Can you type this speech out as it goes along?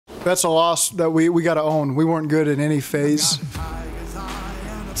That's a loss that we got to own. We weren't good in any phase.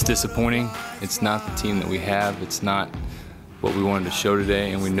 It's disappointing. It's not the team that we have. It's not what we wanted to show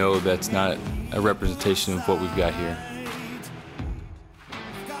today, and we know that's not a representation of what we've got here.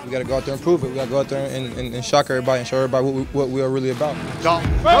 We got to go out there and prove it. We got to go out there and shock everybody and show everybody what we are really about.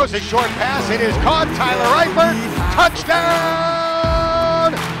 Dalton throws a short pass. It is caught. Tyler Eifert.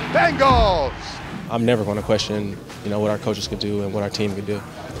 Touchdown, Bengals. I'm never going to question, what our coaches can do and what our team can do,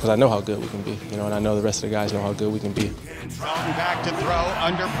 because I know how good we can be, and I know the rest of the guys know how good we can be. Dalton back to throw,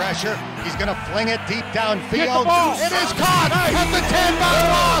 under pressure. He's going to fling it deep downfield. It is caught at the 10 by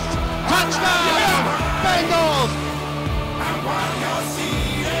Ross. Touchdown, Bengals.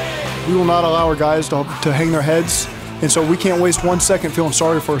 We will not allow our guys to hang their heads, and so we can't waste 1 second feeling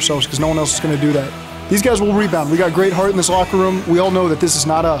sorry for ourselves because no one else is going to do that. These guys will rebound. We got great heart in this locker room. We all know that this is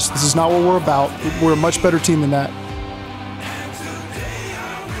not us. This is not what we're about. We're a much better team than that.